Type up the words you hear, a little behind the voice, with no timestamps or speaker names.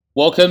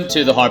Welcome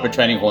to the Hybrid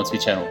Training Hornsby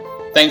channel.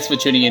 Thanks for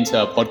tuning into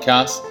our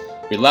podcast.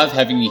 We love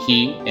having you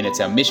here, and it's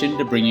our mission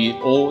to bring you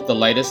all the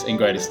latest and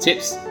greatest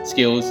tips,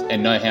 skills,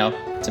 and know-how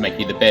to make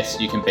you the best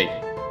you can be.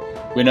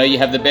 We know you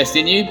have the best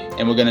in you,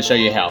 and we're going to show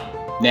you how.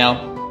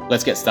 Now,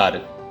 let's get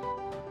started.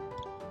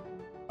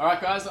 All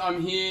right, guys, I'm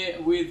here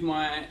with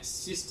my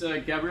sister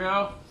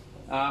Gabrielle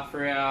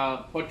for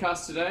our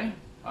podcast today.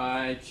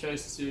 I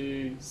chose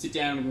to sit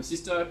down with my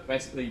sister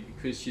basically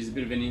because she's a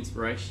bit of an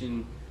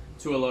inspiration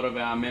to a lot of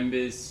our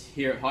members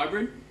here at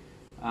Hybrid.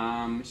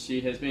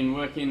 She has been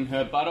working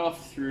her butt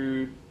off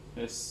through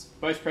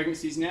both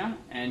pregnancies now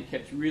and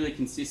kept really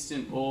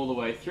consistent all the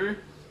way through,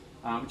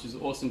 which is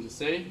awesome to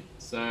see.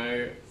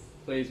 So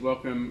please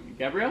welcome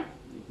Gabrielle.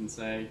 You can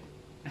say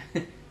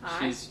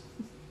she's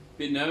a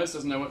bit nervous,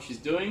 doesn't know what she's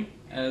doing,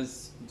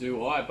 as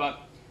do I, but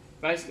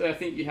basically I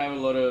think you have a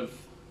lot of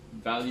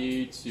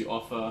value to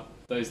offer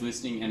those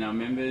listening and our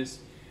members,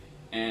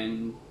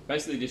 and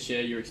basically just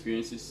share your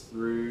experiences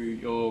through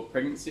your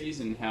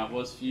pregnancies and how it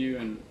was for you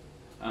and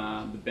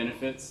the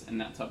benefits and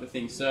that type of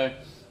thing. So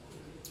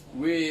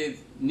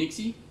with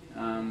Nixie,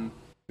 who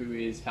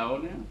is how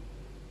old now?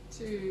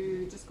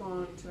 Just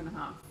gone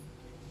 2.5.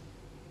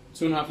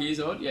 2.5 years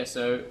old, yeah.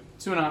 So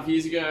 2.5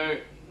 years ago,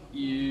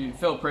 you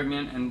fell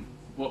pregnant, and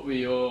what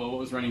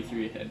was running through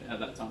your head at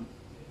that time?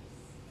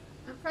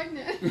 I'm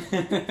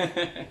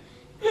pregnant.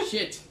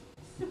 Shit.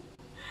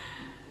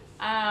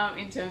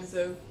 In terms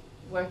of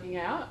working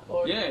out,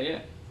 or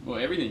Yeah. Well,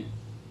 everything.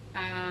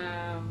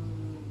 I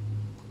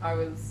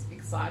was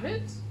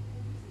excited.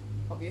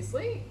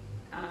 Obviously,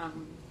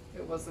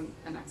 it wasn't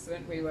an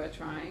accident. We were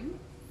trying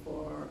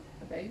for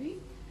a baby.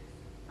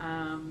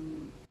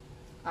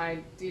 I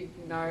did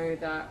know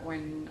that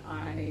when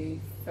I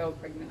fell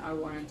pregnant, I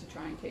wanted to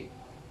try and keep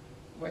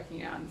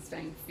working out and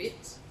staying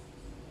fit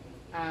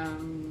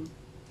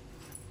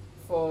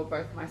for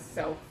both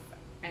myself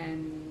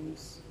and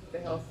the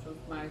health of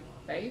my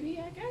baby,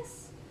 I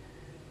guess.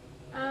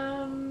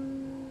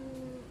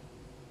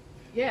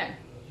 Yeah,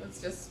 it's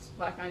just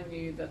like I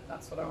knew that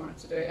that's what I wanted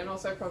to do, and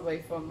also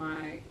probably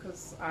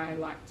because I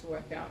like to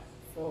work out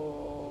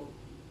for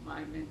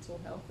my mental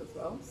health as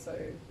well, so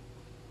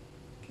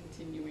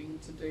continuing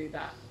to do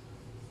that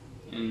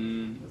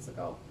was a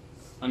goal.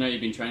 I know you've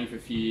been training for a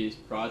few years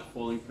prior to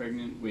falling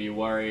pregnant. Were you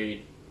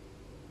worried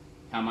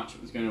how much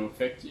it was going to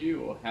affect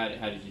you, or how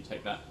did you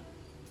take that?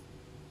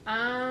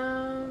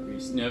 Were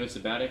you nervous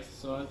about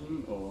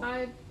exercising, or?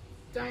 I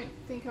don't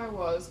think I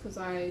was, because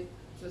I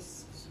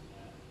just,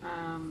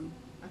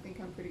 I think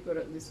I'm pretty good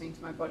at listening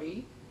to my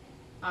body.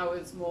 I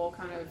was more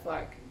kind of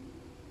like,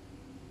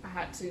 I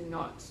had to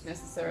not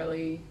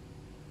necessarily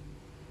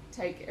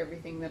take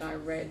everything that I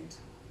read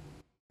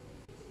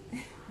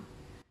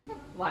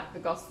like the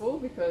gospel,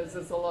 because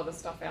there's a lot of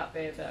stuff out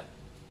there that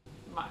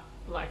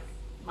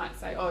might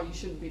say, oh, you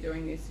shouldn't be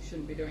doing this, you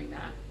shouldn't be doing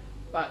that,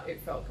 but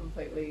it felt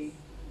completely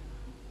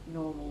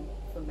normal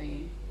for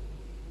me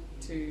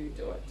to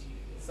do it.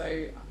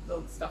 So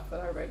the stuff that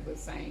I read was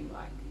saying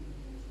like,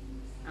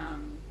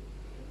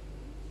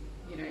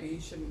 you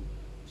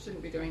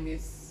shouldn't be doing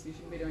this, you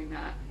shouldn't be doing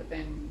that. But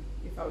then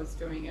if I was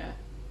doing it,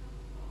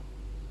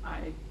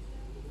 I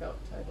felt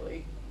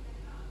totally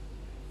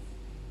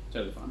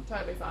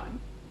fine.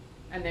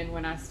 And then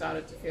when I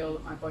started to feel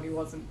that my body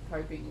wasn't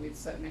coping with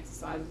certain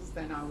exercises,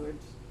 then I would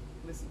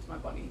listen to my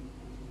body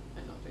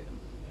and not do them.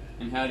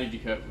 And how did you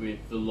cope with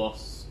the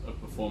loss of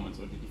performance,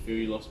 or did you feel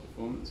you lost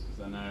performance?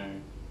 Because I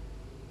know,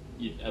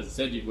 as I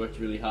said, you'd worked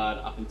really hard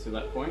up until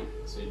that point,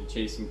 so you'd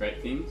achieved some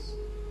great things.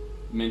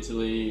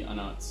 Mentally, I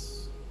know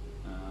it's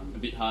a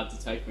bit hard to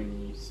take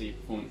when you see your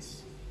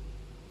performance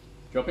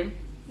dropping.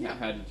 Yeah.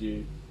 How did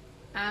you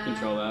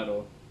control that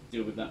or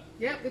deal with that?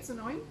 Yeah, it's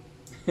annoying.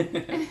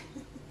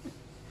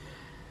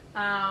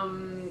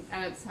 And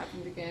it's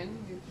happened again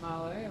with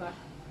Marlo.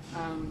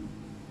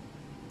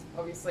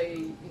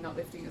 Obviously you're not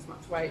lifting as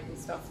much weight and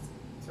stuff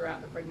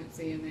throughout the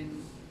pregnancy, and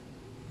then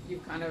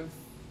you've kind of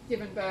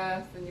given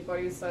birth and your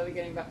body is slowly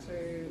getting back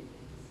to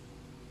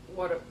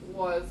what it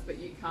was, but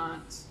you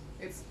can't.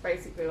 It's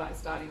basically like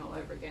starting all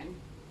over again.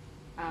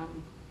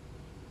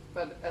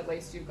 But at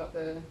least you've got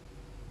the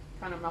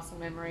kind of muscle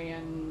memory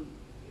and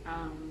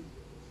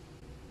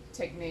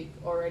technique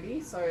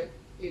already, so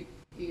it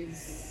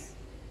is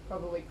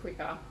probably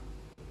quicker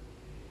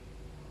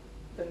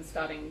than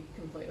starting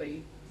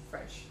completely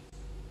fresh,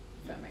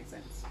 if that makes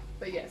sense.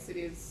 But yes, it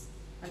is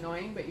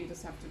annoying, but you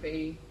just have to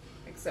be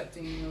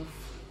accepting of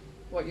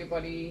what your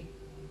body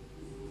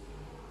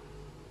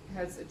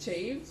has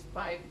achieved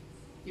by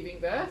giving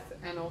birth,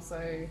 and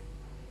also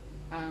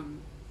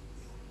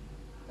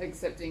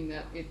accepting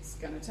that it's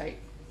going to take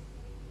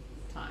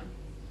time.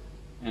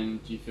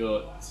 And do you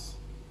feel it's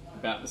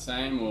about the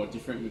same or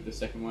different with the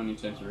second one in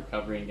terms of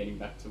recovery and getting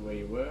back to where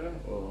you were,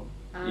 or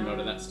you're not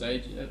at that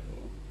stage yet?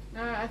 Or?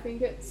 No, I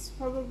think it's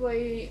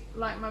probably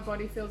like my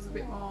body feels a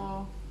bit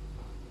more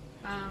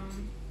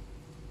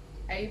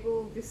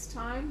able this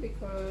time,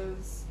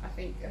 because I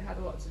think it had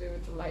a lot to do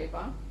with the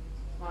labour.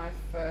 My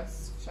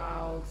first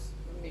child,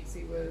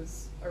 Nixie,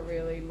 was a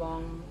really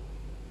long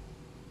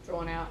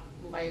drawn out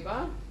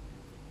labour.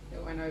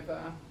 It went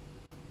over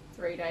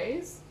 3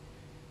 days.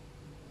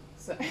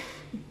 So,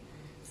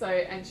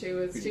 and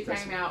she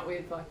came out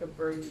with like a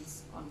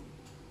bruise on,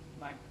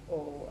 like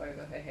all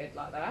over her head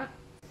like that.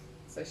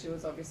 So she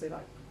was obviously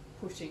like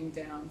pushing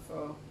down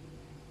for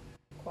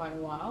quite a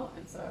while,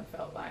 and so I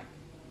felt like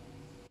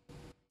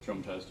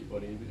Traumatized your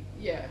body a bit.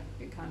 yeah,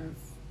 it kind of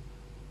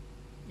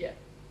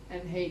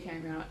and he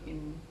came out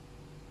in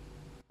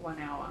 1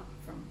 hour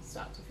from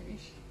start to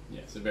finish.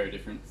 Yeah, so very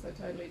different. So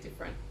totally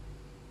different.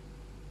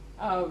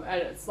 And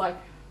it's like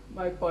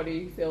my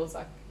body feels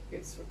like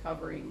it's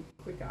recovering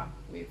quicker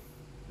with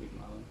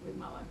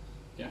Marlo.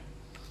 Yeah.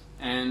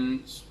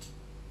 And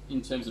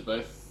in terms of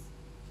both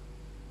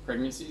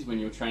pregnancies, when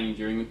you were training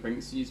during the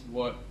pregnancies,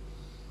 what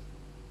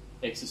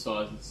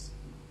exercises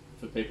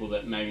for people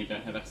that maybe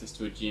don't have access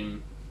to a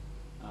gym,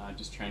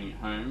 just training at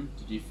home,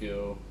 did you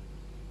feel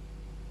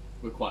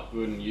were quite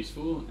good and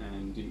useful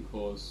and didn't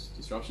cause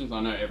disruptions?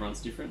 I know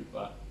everyone's different,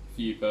 but for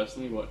you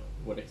personally, what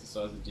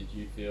exercises did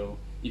you feel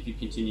you could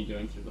continue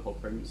doing through the whole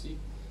pregnancy,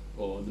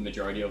 or the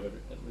majority of it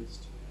at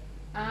least?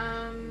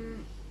 I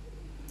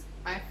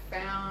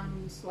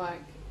found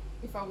like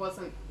if I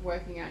wasn't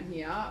working out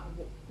here,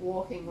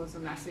 walking was a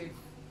massive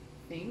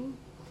thing.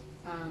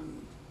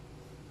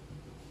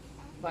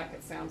 Like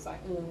it sounds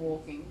like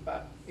walking,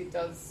 but it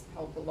does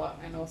help a lot.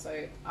 And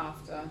also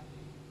after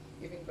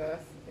giving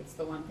birth, it's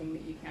the one thing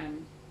that you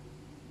can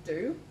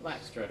do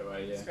like straight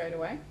away. Yeah. Straight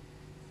away.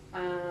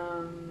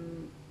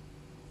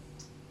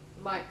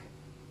 Like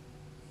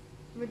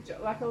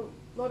a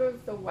lot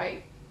of the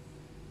weight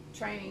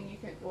training you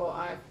can. Well,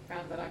 I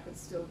found that I could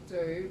still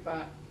do,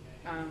 but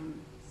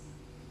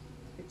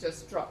it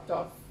just dropped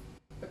off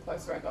the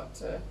closer I got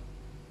to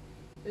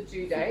the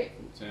due date.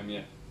 Full term,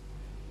 yeah.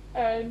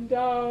 And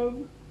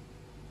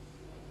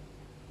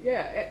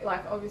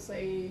like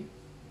obviously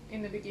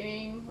in the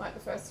beginning, like the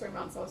first 3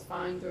 months, I was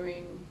fine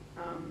doing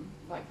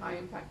like high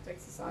impact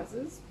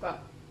exercises,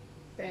 but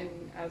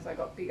then as I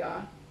got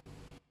bigger,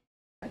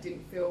 I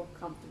didn't feel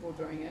comfortable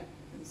doing it,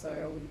 and so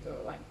I wouldn't do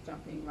it like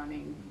jumping,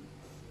 running,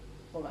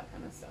 all that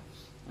kind of stuff.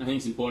 I think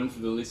it's important for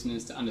the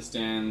listeners to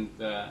understand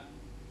that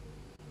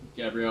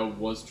Gabrielle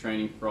was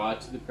training prior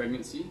to the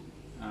pregnancy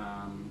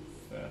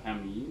for how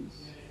many years?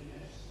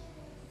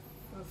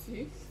 A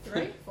few,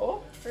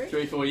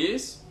 3, 4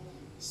 years.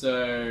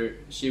 So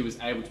she was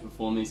able to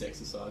perform these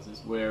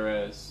exercises,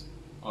 whereas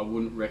I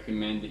wouldn't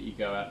recommend that you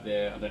go out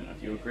there, I don't know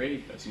if you agree,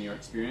 based on your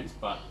experience,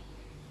 but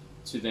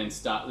to then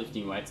start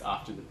lifting weights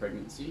after the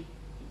pregnancy.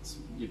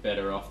 You're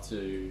better off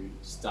to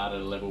start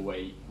at a level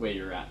where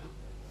you're at.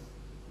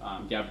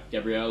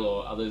 Gabrielle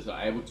or others are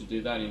able to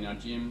do that in our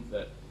gym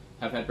that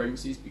have had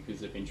pregnancies because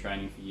they've been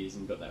training for years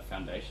and got that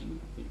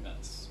foundation. I think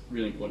that's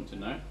really important to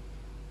know.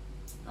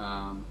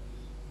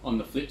 On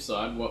the flip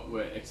side, what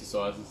were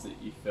exercises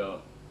that you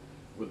felt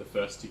were the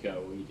first to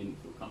go or you didn't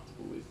feel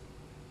comfortable with?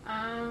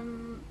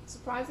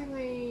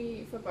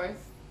 Surprisingly, for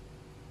both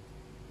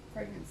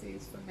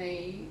pregnancies, for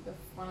me,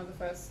 one of the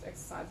first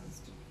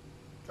exercises to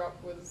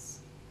drop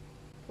was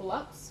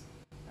pull-ups.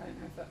 I don't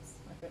know if that's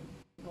like a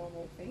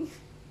normal thing,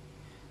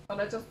 but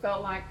I just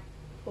felt like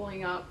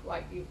pulling up,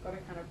 like you've got to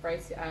kind of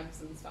brace your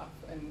abs and stuff,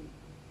 and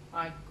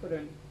I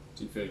couldn't.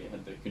 Did you feel you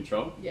had the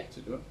control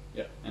to do it?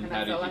 Yeah. And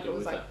how I did felt you like deal it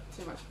was with like that?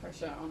 too much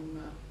pressure on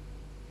the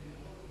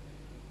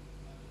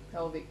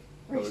pelvic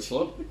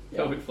floor? Yeah.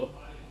 Pelvic floor.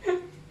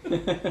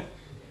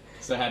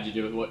 So how did you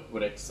do it?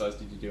 What exercise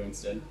did you do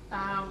instead?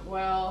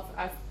 Well,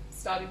 I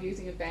started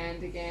using a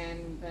band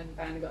again, then the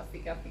band got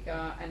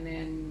thicker, and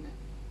then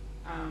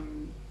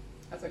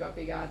as I got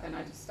bigger, then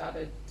I just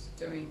started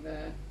doing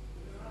the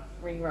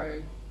ring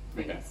row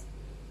things,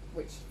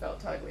 which felt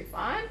totally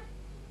fine.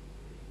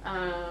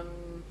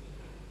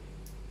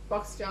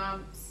 Box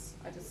jumps,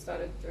 I just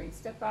started doing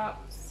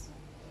step-ups,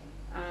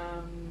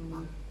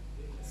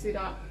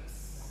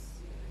 sit-ups.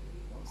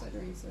 What was I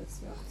doing?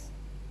 Sit-ups.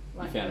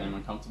 You found them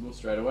uncomfortable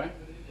straight away?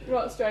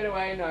 Not straight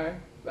away, no,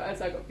 but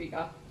as I got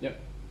bigger. Yep.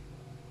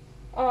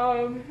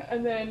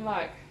 And then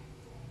like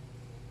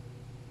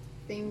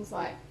things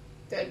like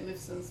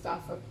deadlifts and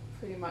stuff, I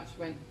pretty much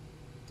went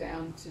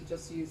down to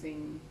just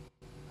using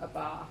a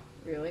bar,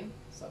 really.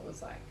 So it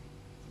was like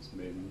just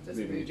moving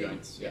the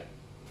joints. Yeah.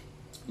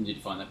 And did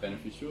you find that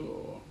beneficial,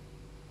 or?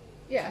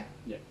 Yeah.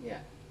 Yeah. Yeah.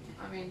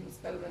 I mean, it's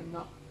better than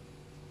not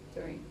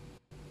doing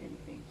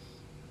anything.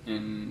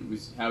 And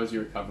how was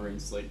your recovery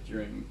and sleep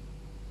during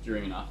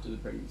and after the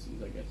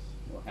pregnancies, I guess?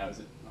 Or how is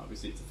it?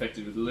 Obviously, it's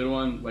affected with the little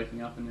one,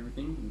 waking up and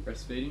everything, and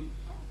breastfeeding.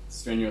 It's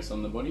strenuous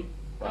on the body,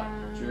 but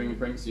during the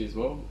pregnancy as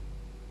well,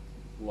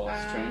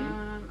 whilst training?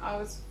 I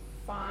was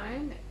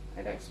fine.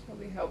 It actually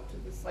probably helped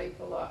with the sleep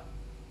a lot.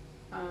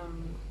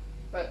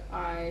 But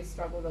I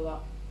struggled a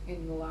lot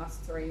in the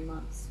last 3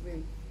 months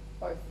with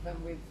both of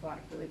them, with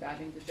like really bad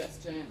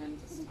indigestion and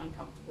just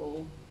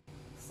uncomfortable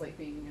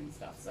sleeping and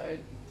stuff. So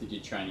did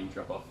your training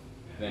drop off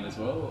then as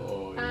well,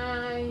 or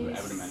were you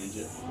able to manage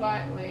it?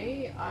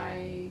 Slightly.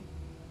 I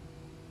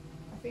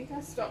think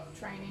I stopped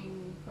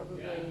training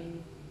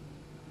probably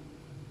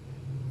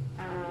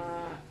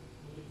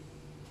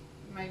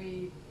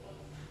maybe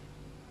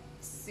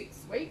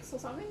 6 weeks or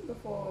something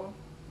before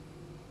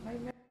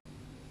maybe.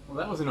 Well,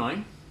 that was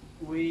annoying.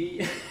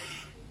 We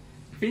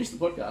finished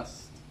the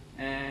podcast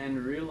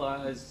and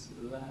realised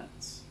that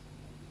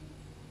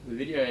the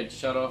video had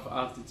shut off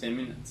after 10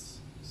 minutes.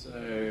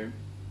 So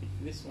if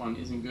this one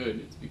isn't good,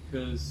 it's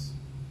because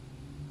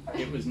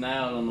it was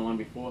nailed on the one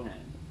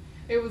beforehand.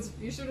 It was.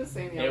 You should have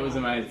seen the other It was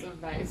one. amazing. It was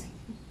amazing.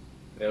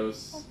 There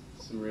was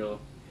some real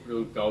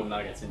gold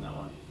nuggets in that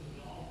one.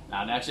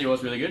 It actually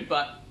was really good,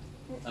 but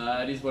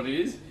it is what it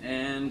is,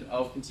 and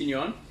I'll continue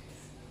on.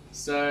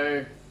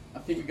 So I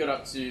think we got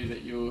up to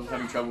that you're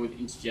having trouble with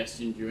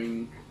indigestion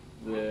during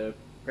the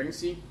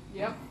pregnancy.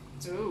 Yep.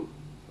 Ooh.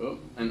 Oh,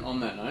 and on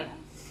that note,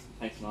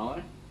 thanks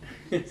Marlo.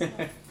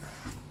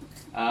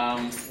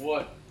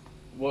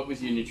 What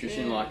was your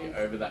nutrition Yeah, like it is.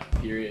 over that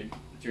period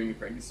during the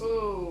pregnancy?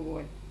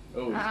 Ooh.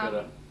 Oh, it's got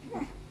a...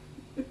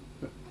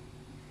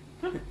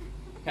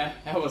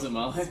 How was it,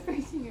 Marlo?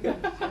 Speaking of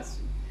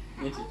indigestion.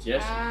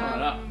 Indigestion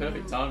coming up,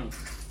 perfect timing.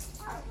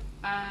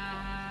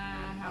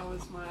 How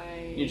was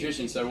my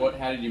Nutrition. So,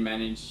 how did you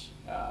manage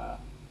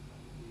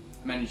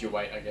your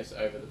weight? I guess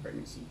over the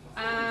pregnancy.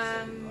 Have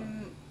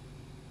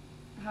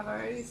I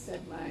already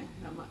said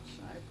how much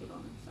I put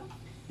on and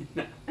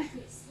stuff?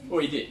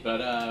 Well, you did, but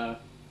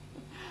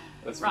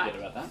let's forget Right.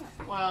 about that.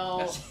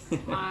 Well,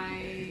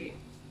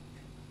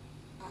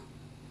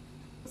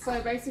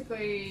 so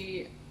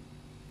basically,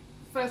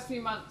 first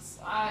few months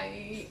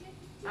I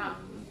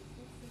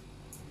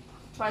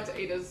tried to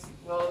eat as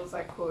well as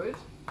I could,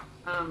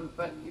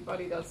 but your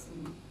body does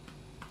some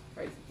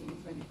crazy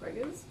things when you're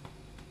pregnant,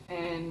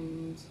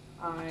 and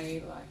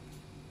I like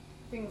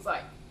things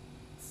like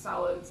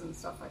salads and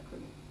stuff. I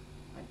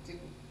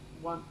didn't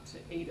want to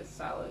eat a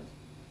salad.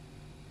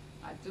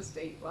 I'd just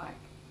eat I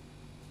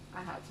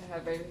had to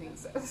have everything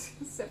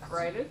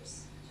separated.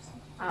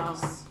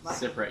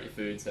 Separate your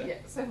foods.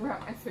 Yeah,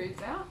 separate my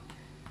foods out.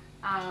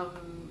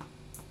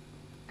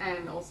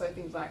 And also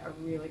things like I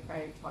really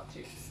craved hot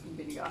chips and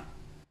vinegar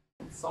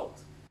and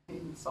salt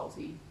and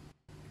salty.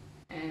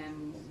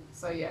 And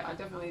so yeah, I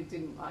definitely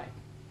didn't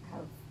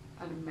have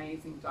an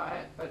amazing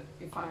diet, but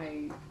if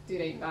I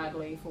did eat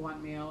badly for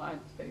one meal, I'd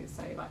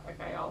say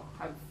okay, I'll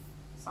have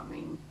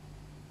something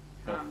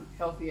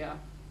healthier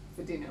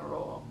for dinner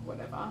or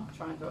whatever.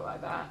 Try and do it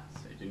like that.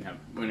 So you didn't have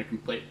a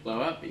complete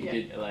blow up, but you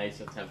did allow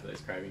yourself to have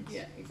those cravings.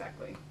 Yeah,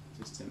 exactly.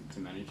 Just to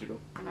manage it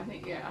all. And I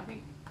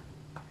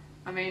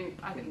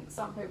think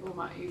some people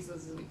might use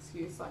this as an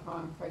excuse, oh,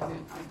 I'm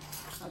pregnant,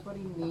 my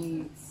body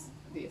needs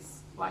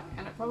this.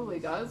 And it probably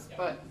does,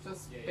 but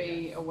just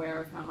be aware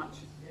of how much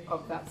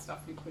of that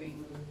stuff you're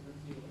putting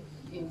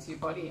into your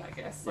body, I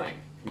guess. Yeah,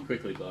 can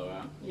quickly blow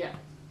out. Yeah.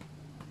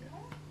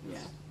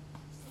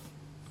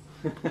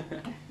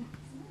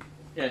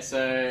 Yeah,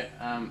 so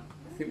I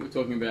think we're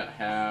talking about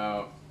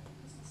how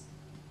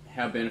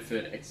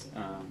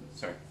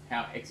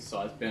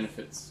exercise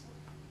benefits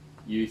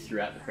you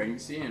throughout the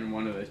pregnancy, and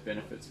one of those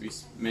benefits we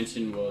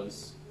mentioned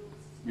was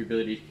your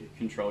ability to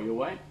control your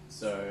weight.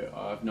 So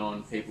I've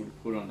known people to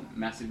put on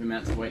massive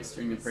amounts of weights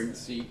during the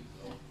pregnancy,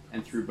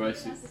 and through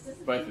both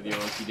of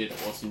yours, you did an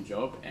awesome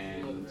job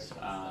and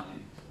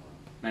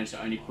managed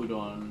to only put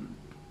on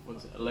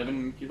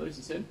 11 kilos.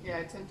 You said?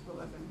 Yeah, 10 to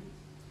 11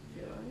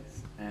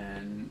 kilos.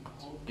 And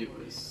it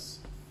was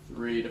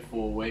 3 to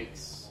 4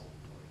 weeks.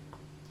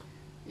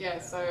 Yeah,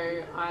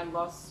 so I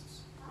lost.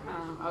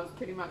 I was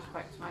pretty much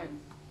back to my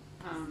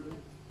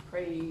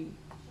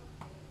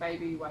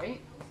pre-baby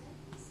weight,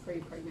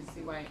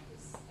 pre-pregnancy weight,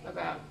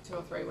 about 2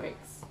 or 3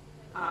 weeks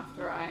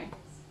after I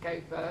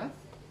gave birth.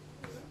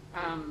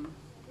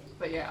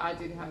 But yeah, I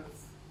did have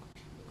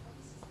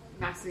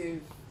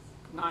massive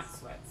night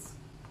sweats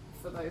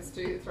for those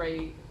 2 to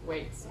 3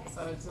 weeks.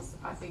 So it's just,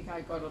 I think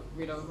I got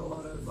rid of a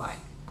lot of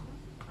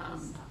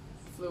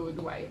fluid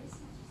weight.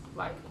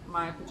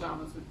 My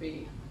pajamas would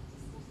be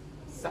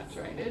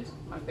saturated,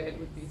 my bed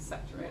would be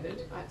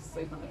saturated. I had to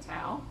sleep on a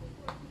towel.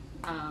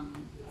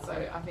 So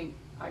I think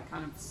I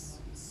kind of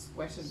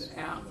sweated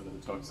out a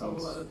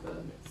lot of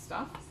the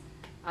stuff.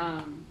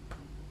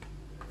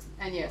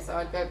 And yeah, so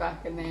I'd go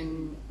back, and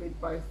then with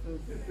both of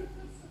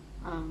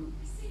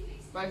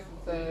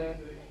the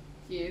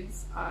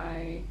kids,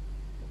 I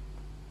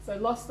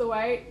lost the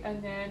weight,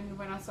 and then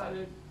when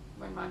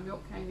my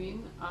milk came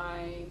in,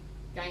 I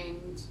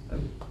gained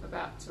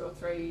about 2 or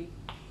 3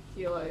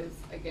 kilos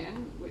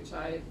again, which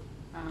I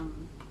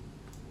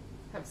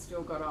have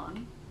still got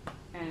on.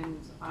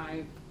 And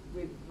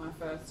with my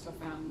first, I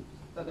found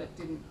that it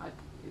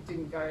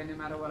didn't go no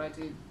matter what I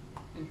did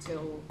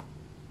until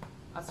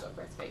I stopped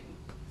breastfeeding.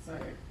 So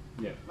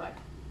yeah,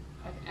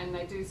 and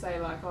they do say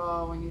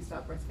oh, when you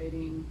start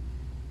breastfeeding,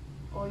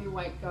 all your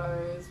weight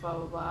goes, blah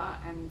blah blah.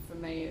 And for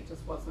me, it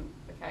just wasn't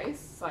the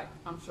case.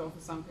 I'm sure for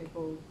some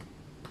people,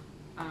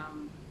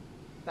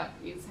 that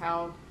is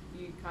how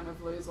you kind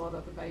of lose a lot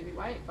of the baby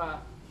weight,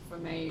 but for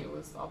me it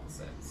was the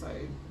opposite. So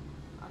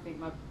I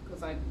think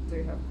because I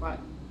do have quite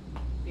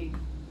big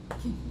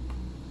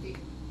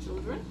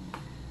children,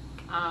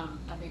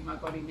 I think my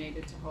body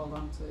needed to hold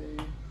on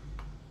to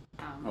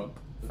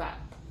fat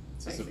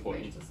to support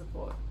you. to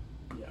support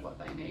Yeah. what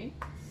they they need.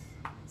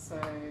 So,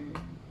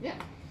 yeah.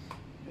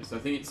 So I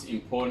think it's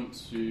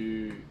important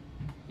to,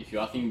 if you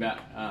are thinking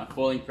about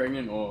falling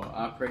pregnant or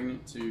are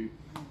pregnant, to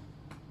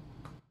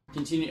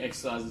continue to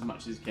exercise as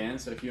much as you can.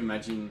 So if you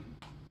imagine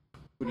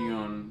putting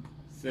on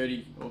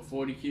 30 or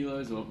 40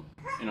 kilos, or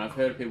I've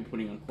heard of people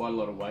putting on quite a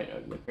lot of weight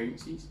over their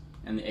pregnancies,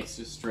 and the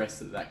extra stress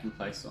that can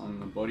place on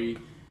the body,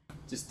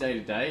 just day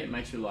to day, it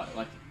makes you like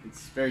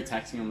it's very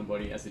taxing on the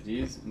body as it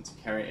is, and to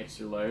carry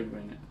extra load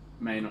when it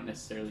may not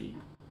necessarily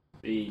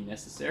be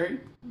necessary.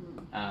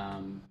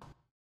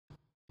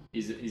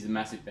 Is a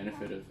massive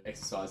benefit of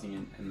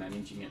exercising and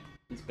managing it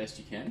as best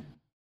you can.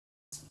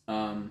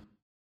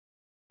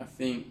 I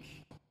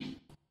think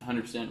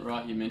 100%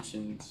 right. You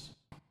mentioned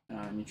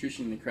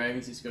nutrition and the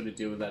cravings. You've got to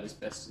deal with that as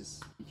best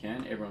as you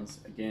can. Everyone's,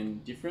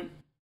 again, different.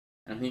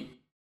 And I think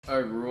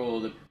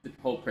overall, the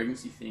whole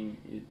pregnancy thing,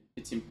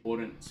 it's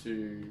important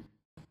to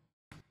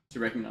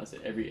recognise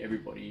that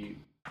everybody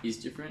is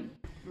different.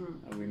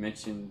 We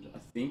mentioned, I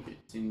think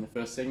it's in the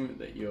first segment,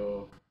 that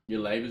your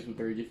labours were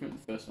very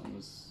different. The first one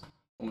was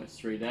almost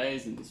 3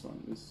 days, and this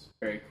one was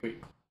very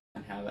quick,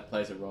 and how that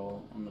plays a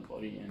role on the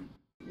body and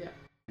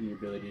your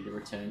ability to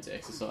return to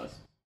exercise.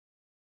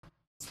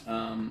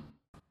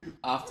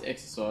 After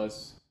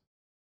exercise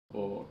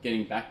or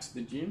getting back to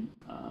the gym,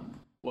 how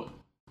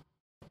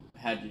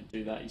did you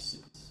do that? You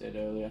said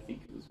earlier, I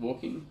think it was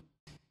walking.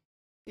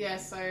 Yeah,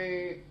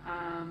 so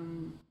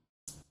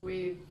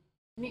with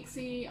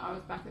Nixie, I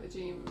was back at the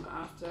gym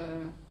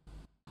after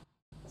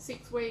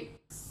 6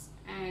 weeks,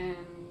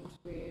 and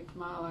with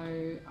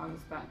Marlo, I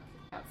was back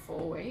at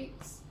 4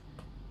 weeks.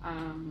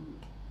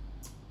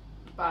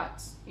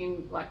 But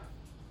in like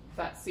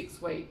that 6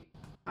 week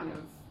kind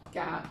of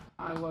gap,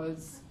 I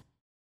was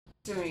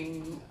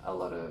doing a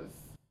lot of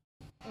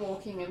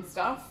walking and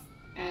stuff.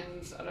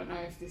 And I don't know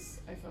if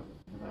I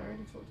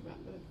already talked about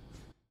the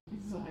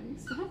anxiety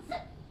stuff.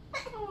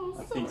 Oh, I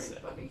sorry, think so.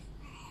 buddy.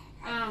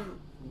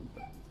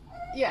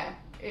 Yeah,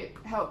 it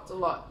helped a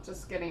lot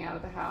just getting out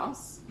of the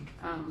house.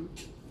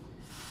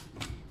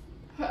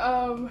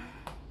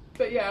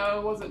 But yeah, I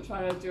wasn't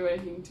trying to do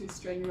anything too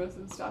strenuous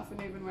and stuff.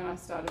 And even when I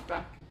started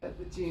back at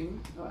the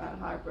gym or at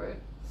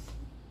Hybrid,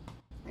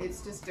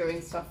 it's just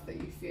doing stuff that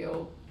you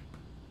feel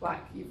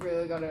like you've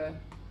really got to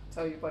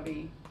tell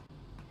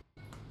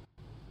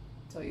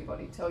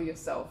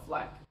yourself,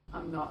 like,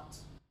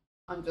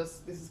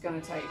 this is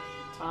going to take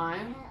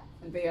time,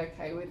 and be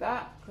okay with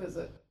that, because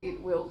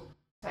it will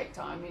take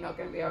time. You're not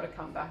going to be able to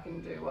come back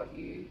and do what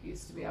you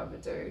used to be able to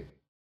do.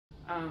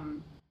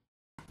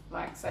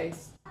 Like, say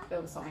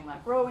there was something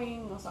like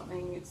rowing or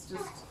something, it's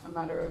just a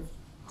matter of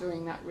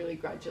doing that really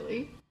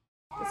gradually,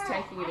 just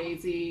taking it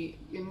easy.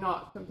 You're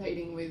not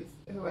competing with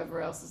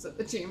whoever else is at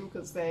the gym,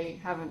 because they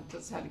haven't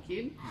just had a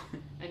kid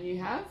and you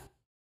have,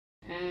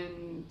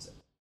 and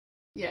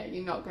yeah,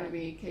 you're not going to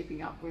be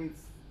keeping up with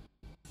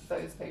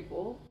those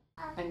people,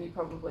 and you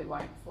probably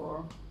won't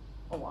for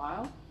a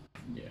while.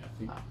 Yeah, I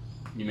think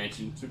you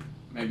mentioned it took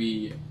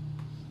maybe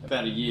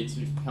about a year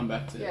to come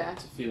back to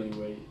feeling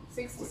where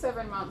 6 to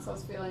 7 months I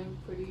was feeling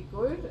pretty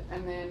good,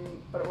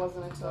 but it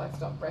wasn't until I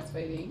stopped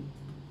breastfeeding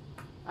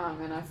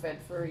and I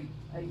fed for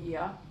a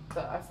year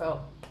that I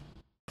felt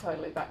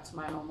totally back to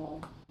my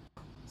normal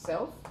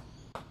self.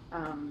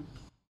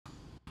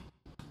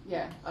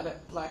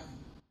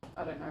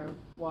 I don't know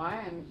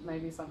why, and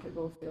maybe some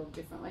people feel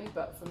differently,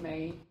 but for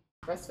me,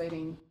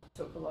 breastfeeding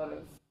took a lot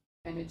of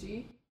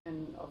energy,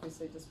 and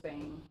obviously just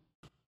being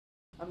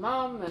a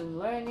mum and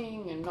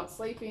learning and not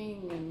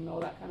sleeping and all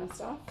that kind of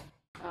stuff.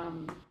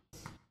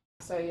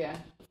 So yeah,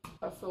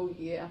 a full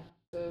year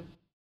to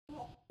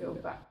feel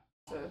back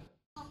to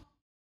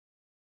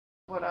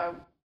what I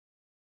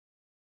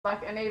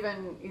like, and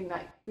even in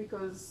that,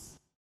 because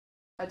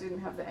I didn't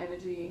have the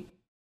energy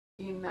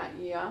in that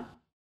year,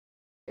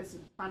 it's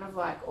kind of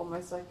like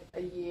almost like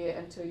a year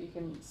until you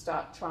can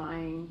start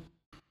trying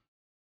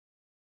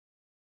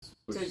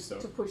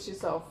to push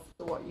yourself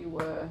to what you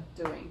were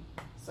doing.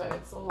 So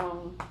it's a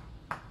long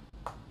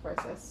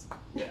process.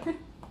 Yeah,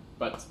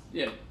 but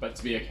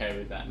to be okay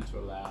with that and to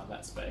allow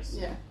that space.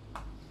 Yeah.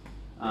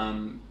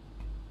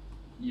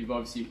 You've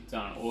obviously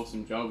done an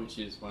awesome job, which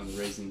is one of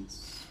the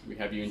reasons we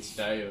have you in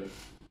today, of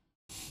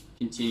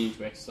continuing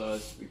to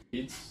exercise with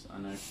kids. I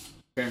know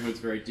parenthood's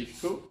very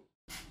difficult.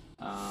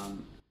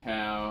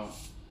 How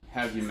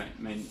have you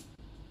made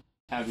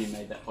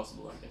that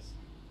possible, I guess?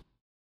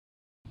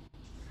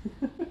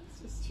 It's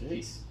just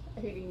Jeez.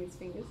 hitting his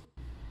fingers.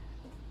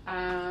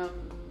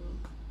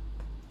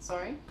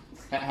 Sorry?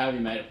 How have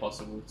you made it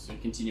possible to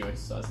continue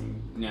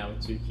exercising now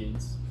with 2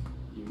 kids?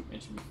 You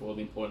mentioned before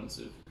the importance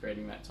of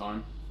creating that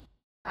time.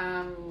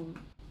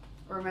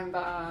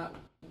 Remember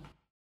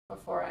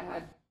before I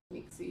had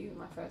Nixie,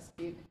 my first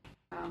kid,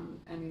 and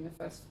in the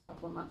first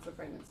couple of months of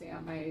pregnancy, I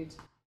made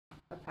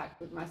a pact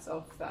with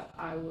myself that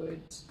I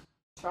would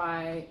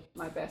try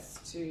my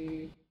best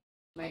to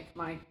make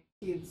my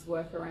kids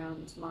work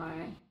around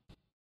my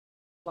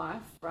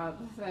life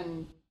rather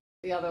than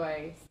the other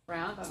way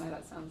around. I know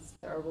that sounds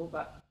terrible,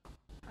 but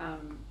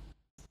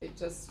it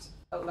just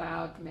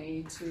allowed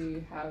me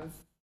to have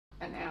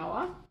an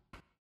hour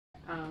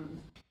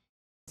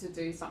to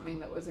do something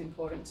that was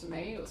important to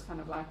me. It was kind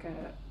of like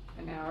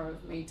an hour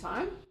of me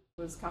time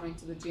was coming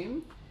to the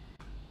gym,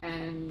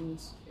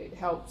 and it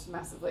helped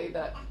massively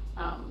that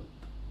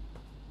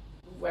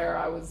where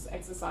I was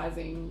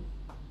exercising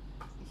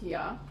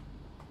here,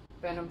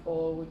 Ben and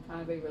Paul would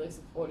kind of be really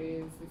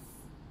supportive. If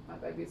my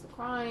babies were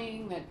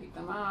crying, they'd pick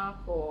them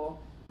up, or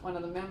one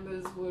of the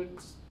members would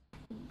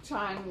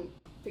try and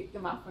pick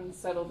them up and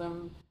settle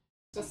them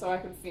just so I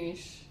could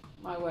finish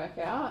my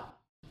workout.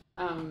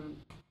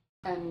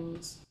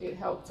 And it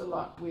helped a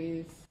lot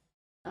with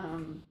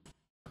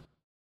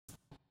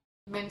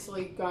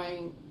mentally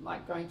going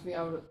to be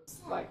able to,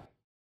 like,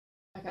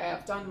 okay,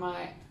 I've done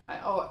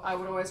I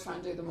would always try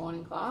and do the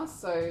morning class,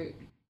 so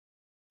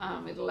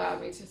it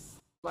allowed me to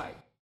like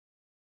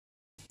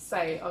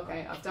say,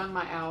 okay, I've done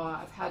my hour,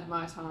 I've had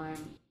my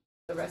time,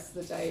 the rest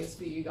of the day is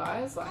for you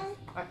guys. Like,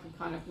 I can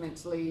kind of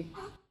mentally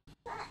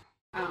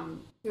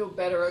feel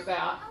better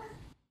about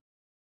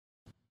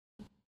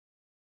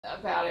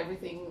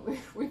everything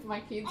with my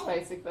kids,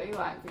 basically,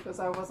 like, because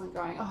I wasn't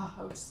going, oh,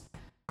 I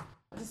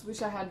just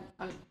wish I had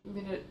a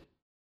minute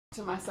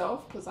to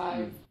myself, because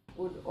I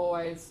would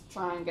always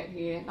try and get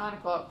here 9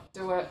 o'clock,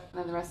 do it, and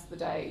then the rest of the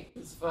day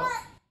is for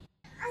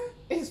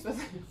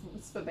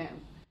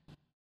them.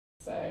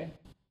 So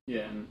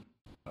yeah, and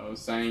I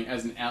was saying,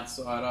 as an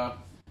outsider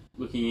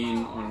looking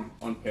in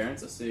on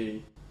parents, I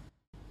see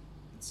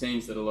it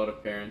seems that a lot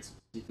of parents,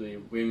 particularly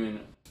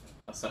women,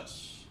 are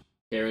such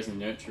carers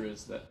and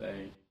nurturers that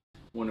they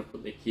want to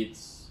put their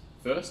kids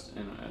first,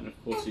 and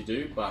of course you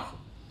do, but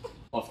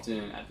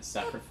often at the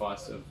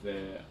sacrifice of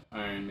their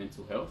own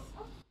mental health,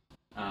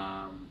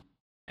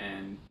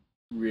 and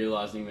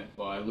realising that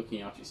by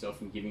looking after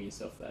yourself and giving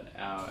yourself that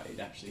hour, it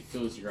actually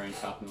fills your own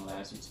cup and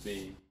allows you to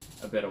be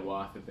a better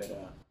wife,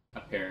 a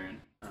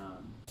parent,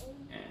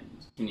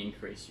 and can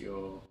increase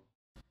your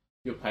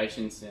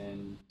patience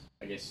and,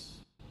 I guess,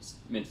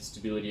 mental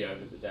stability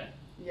over the day.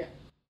 Yeah.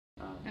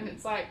 And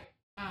it's like,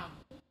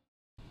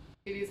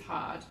 it is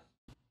hard.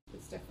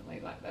 It's definitely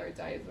like, there are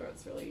days where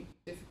it's really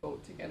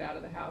difficult to get out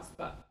of the house,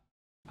 but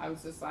I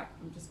was just like,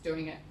 I'm just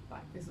doing it.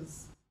 Like, this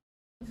is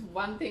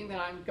one thing that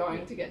I'm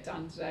going to get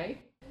done today.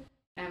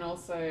 And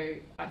also,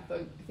 I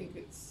think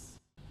it's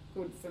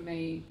good for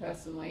me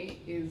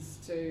personally is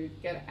to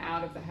get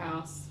out of the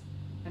house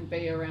and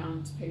be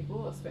around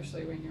people,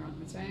 especially when you're on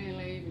maternity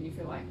leave and you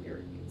feel like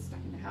you're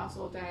stuck in the house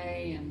all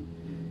day and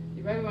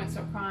your baby won't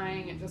stop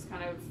crying. It just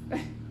kind of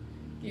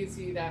gives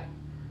you that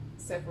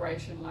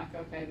separation, like,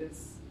 okay,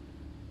 there's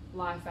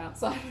life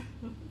outside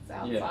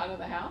of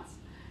the house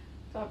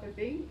type of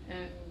thing,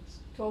 and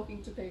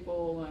talking to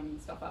people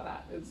and stuff like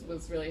that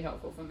was really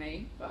helpful for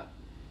me. But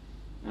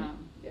yeah.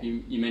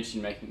 You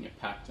mentioned making a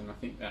pact, and I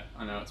think that,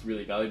 I know it's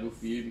really valuable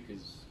for you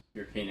because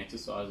you're a keen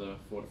exerciser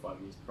 4 to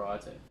 5 years prior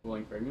to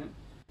falling pregnant,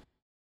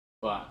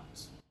 but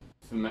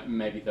for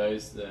maybe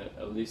those that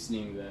are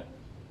listening that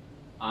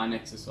aren't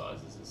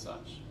exercisers as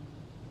such,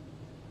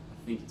 I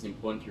think it's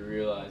important to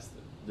realise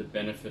that the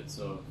benefits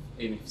of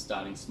even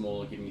starting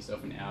small or giving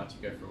yourself an hour to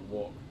go for a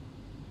walk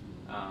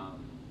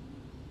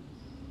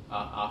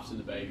after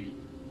the baby,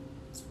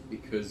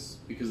 because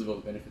of all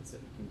the benefits that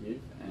it can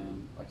give,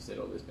 and like you said,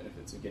 all those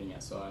benefits of getting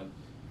outside,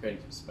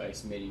 creating some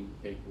space, meeting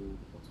people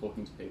or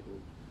talking to people,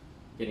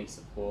 getting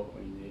support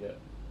when you need it.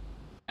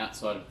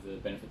 Outside of the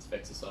benefits of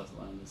exercise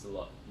alone, there's a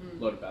lot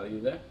of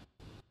value there,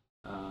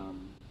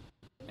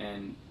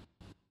 and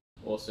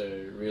also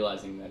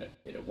realising that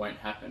it won't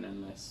happen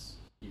unless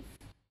you've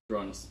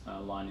drawn a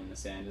line in the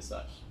sand as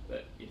such,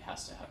 that it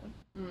has to happen,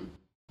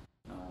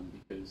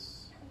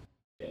 because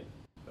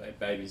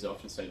babies are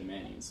often so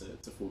demanding. It's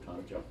a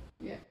full-time job.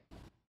 Yeah.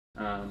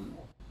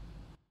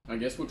 I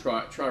guess we'll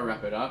try to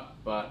wrap it up.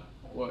 But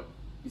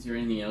is there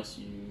anything else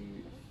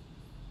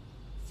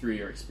through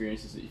your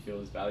experiences, that you feel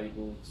is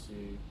valuable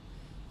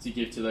to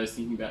give to those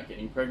thinking about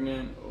getting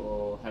pregnant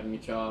or having a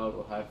child,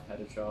 or have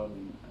had a child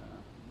and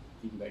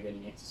thinking about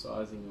getting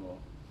exercising? Or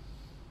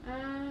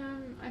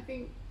I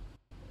think,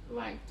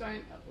 like,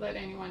 don't let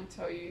anyone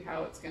tell you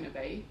how it's going to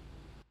be.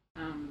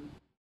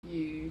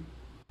 You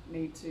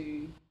need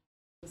to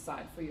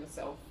decide for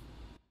yourself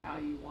how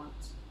you want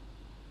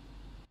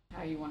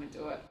to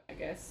do it, I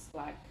guess.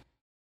 Like,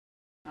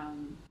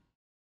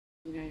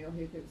 you'll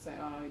hear people say,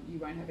 oh, you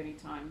won't have any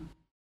time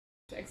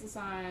to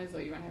exercise,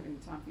 or you won't have any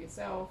time for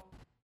yourself,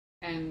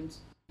 and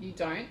you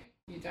don't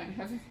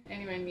have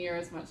anywhere near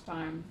as much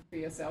time for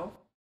yourself,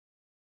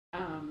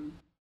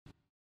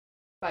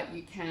 but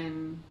you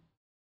can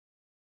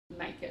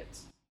make it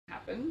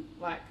happen.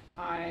 Like,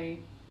 I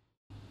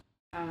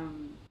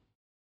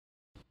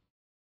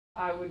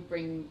would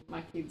bring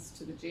my kids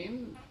to the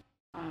gym,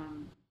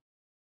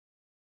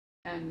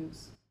 and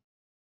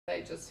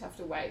they just have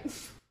to wait.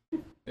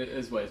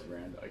 There's ways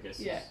around it, I guess.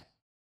 Yeah.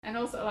 And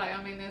also, like,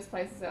 I mean, there's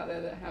places out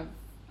there that have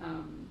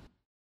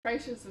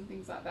creches and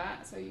things like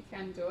that, so you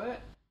can do it,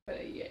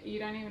 but you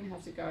don't even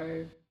have to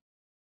go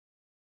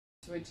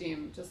to a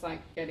gym. Just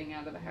like getting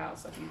out of the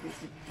house, I think, is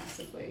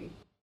massively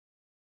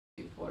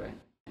important.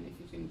 And if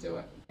you can do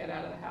it, get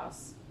out of the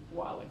house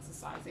while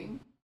exercising,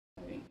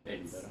 I think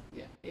Even better.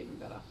 Yeah, even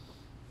better.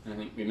 And I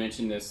think we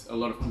mentioned there's a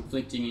lot of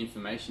conflicting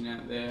information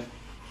out there.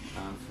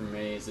 For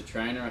me as a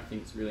trainer, I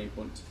think it's really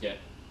important to get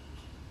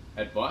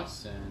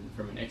advice and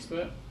from an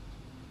expert.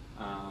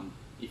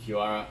 If you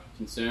are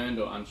concerned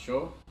or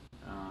unsure,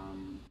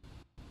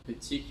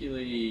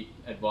 particularly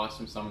advice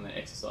from someone that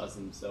exercises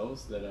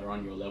themselves, that are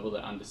on your level,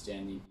 that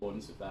understand the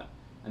importance of that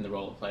and the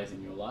role it plays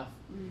in your life.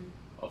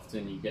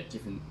 Often you get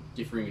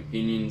differing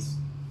opinions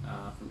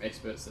from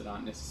experts that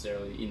aren't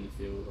necessarily in the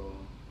field, or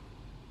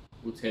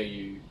will tell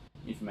you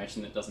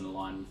information that doesn't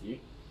align with you.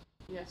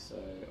 Yeah. So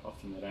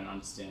often they don't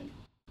understand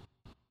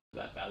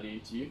that value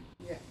to you,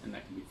 and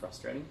that can be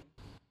frustrating.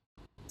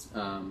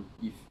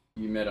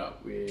 You met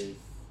up with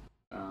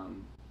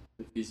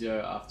the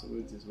physio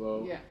afterwards as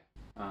well. Yeah.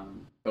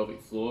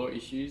 Pelvic floor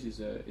issues is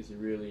a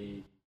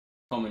really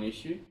common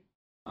issue.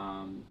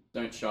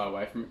 Don't shy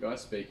away from it,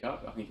 guys. Speak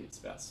up. I think it's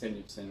about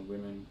 70% of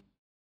women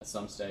at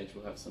some stage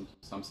will have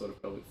some sort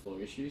of pelvic floor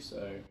issue.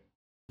 So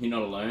you're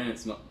not alone.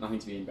 It's nothing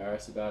to be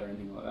embarrassed about or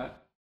anything like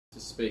that.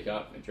 Just speak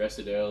up, address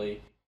it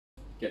early,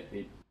 get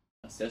the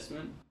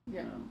assessment.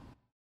 Yeah.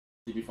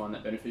 Did you find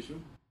that beneficial?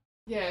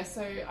 Yeah,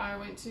 so I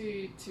went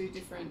to 2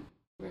 different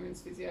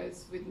women's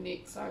physios. With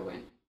Nick's, I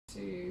went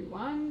to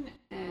one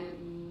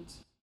and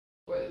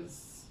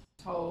was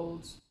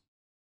told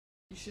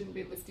you shouldn't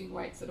be lifting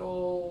weights at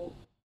all.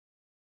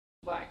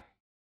 Like,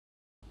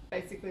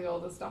 basically all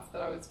the stuff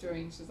that I was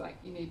doing, she's like,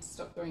 you need to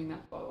stop doing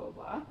that, blah, blah,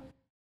 blah.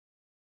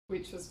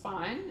 Which was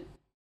fine,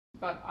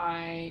 but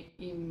I,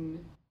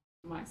 in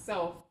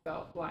myself,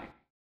 felt like,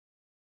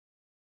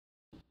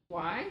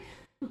 why?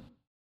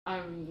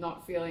 I'm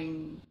not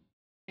feeling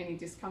any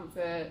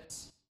discomfort.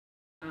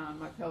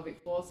 My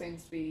pelvic floor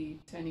seems to be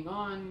turning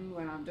on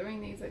when I'm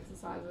doing these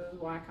exercises.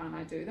 Why can't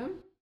I do them?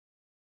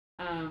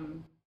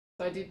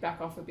 So I did back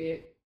off a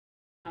bit.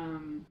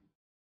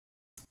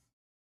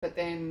 But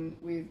then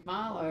with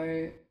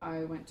Marlo,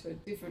 I went to a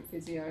different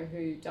physio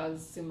who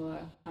does similar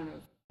kind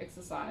of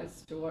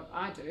exercise to what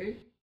I do.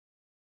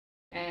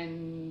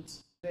 And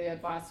the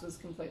advice was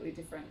completely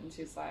different. And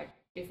she's like,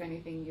 if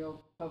anything, your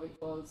pelvic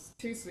floor is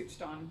too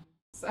switched on.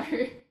 So,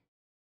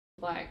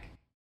 like,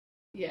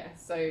 yeah,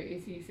 so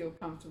if you feel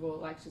comfortable,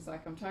 like, she's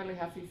like, I'm totally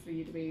happy for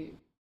you to be,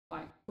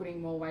 like, putting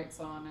more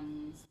weights on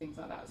and things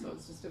like that. So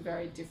it's just a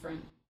very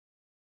different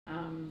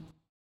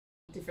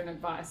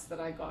advice that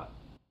I got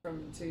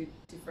from 2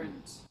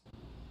 different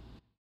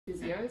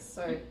physios.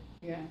 So,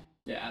 yeah.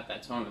 Yeah, at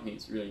that time, I think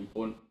it's really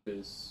important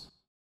because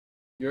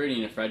you're already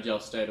in a fragile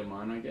state of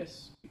mind, I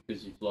guess,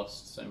 because you've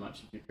lost so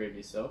much of your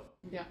previous self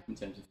in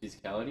terms of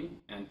physicality,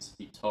 and to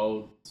be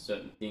told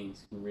certain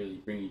things can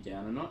really bring you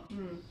down a notch.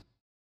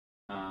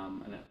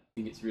 And I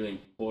think it's really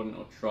important,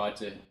 or try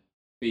to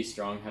be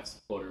strong, have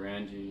support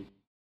around you,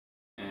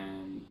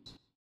 and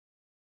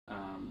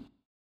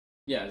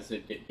as I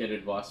said, get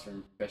advice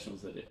from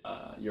professionals that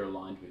you're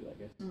aligned with, I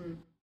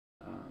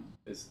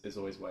guess. There's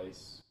always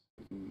ways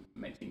we can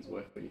make things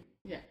work for you.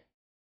 Yeah.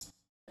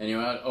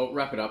 Anyway, I'll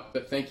wrap it up,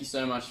 but thank you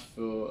so much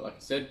for, like I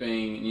said,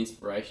 being an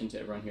inspiration to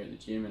everyone here at the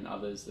gym and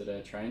others that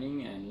are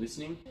training and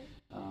listening.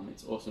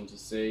 It's awesome to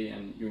see,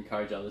 and you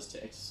encourage others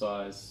to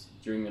exercise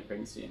during their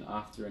pregnancy and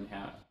after, and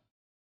how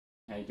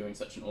you're doing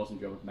such an awesome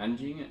job of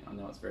managing it. I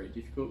know it's very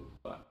difficult,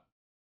 but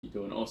you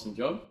do an awesome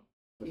job.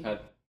 We've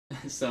had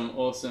some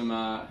awesome,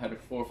 had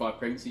 4 or 5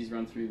 pregnancies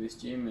run through this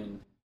gym,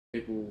 and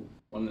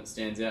one that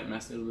stands out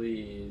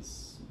massively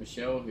is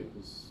Michelle, who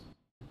was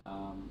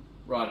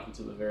right up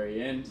until the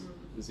very end.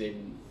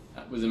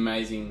 It was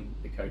amazing,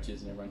 the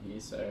coaches and everyone here.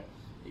 So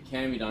it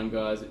can be done,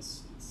 guys.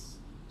 It's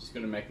just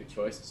got to make the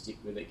choice and stick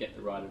with it, get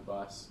the right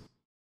advice,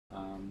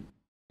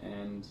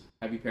 and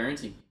happy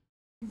parenting.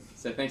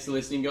 So thanks for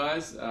listening,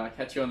 guys.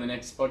 Catch you on the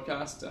next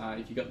podcast.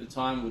 If you've got the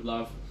time, we'd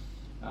love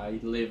you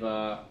to leave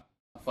a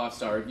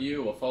 5-star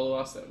review or follow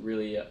us. That would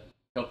really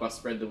help us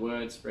spread the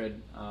word, spread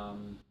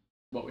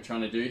what we're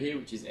trying to do here,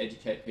 which is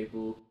educate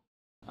people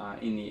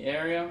in the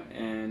area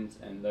and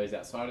those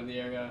outside of the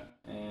area,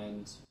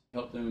 and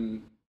help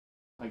them,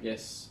 I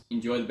guess,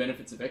 enjoy the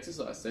benefits of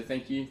exercise. So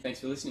thank you. Thanks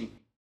for listening.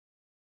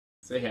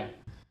 See ya.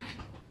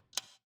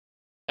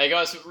 Hey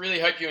guys, really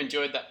hope you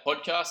enjoyed that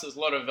podcast. There's a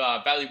lot of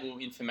valuable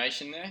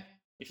information there.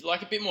 If you'd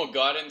like a bit more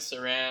guidance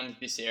around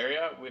this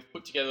area, we've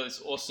put together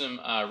this awesome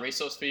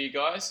resource for you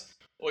guys.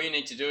 All you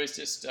need to do is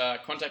just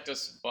contact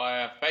us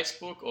via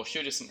Facebook or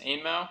shoot us an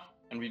email,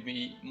 and we'd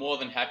be more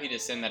than happy to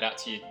send that out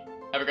to you.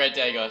 Have a great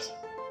day, guys.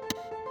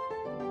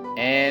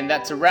 And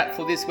that's a wrap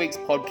for this week's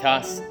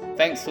podcast.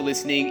 Thanks for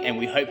listening, and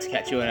we hope to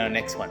catch you on our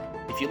next one.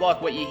 If you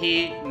like what you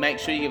hear, make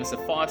sure you give us a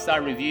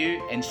 5-star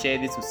review and share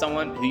this with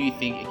someone who you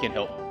think it can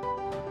help.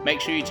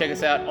 Make sure you check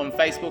us out on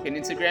Facebook and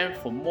Instagram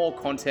for more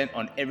content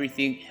on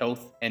everything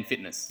health and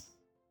fitness.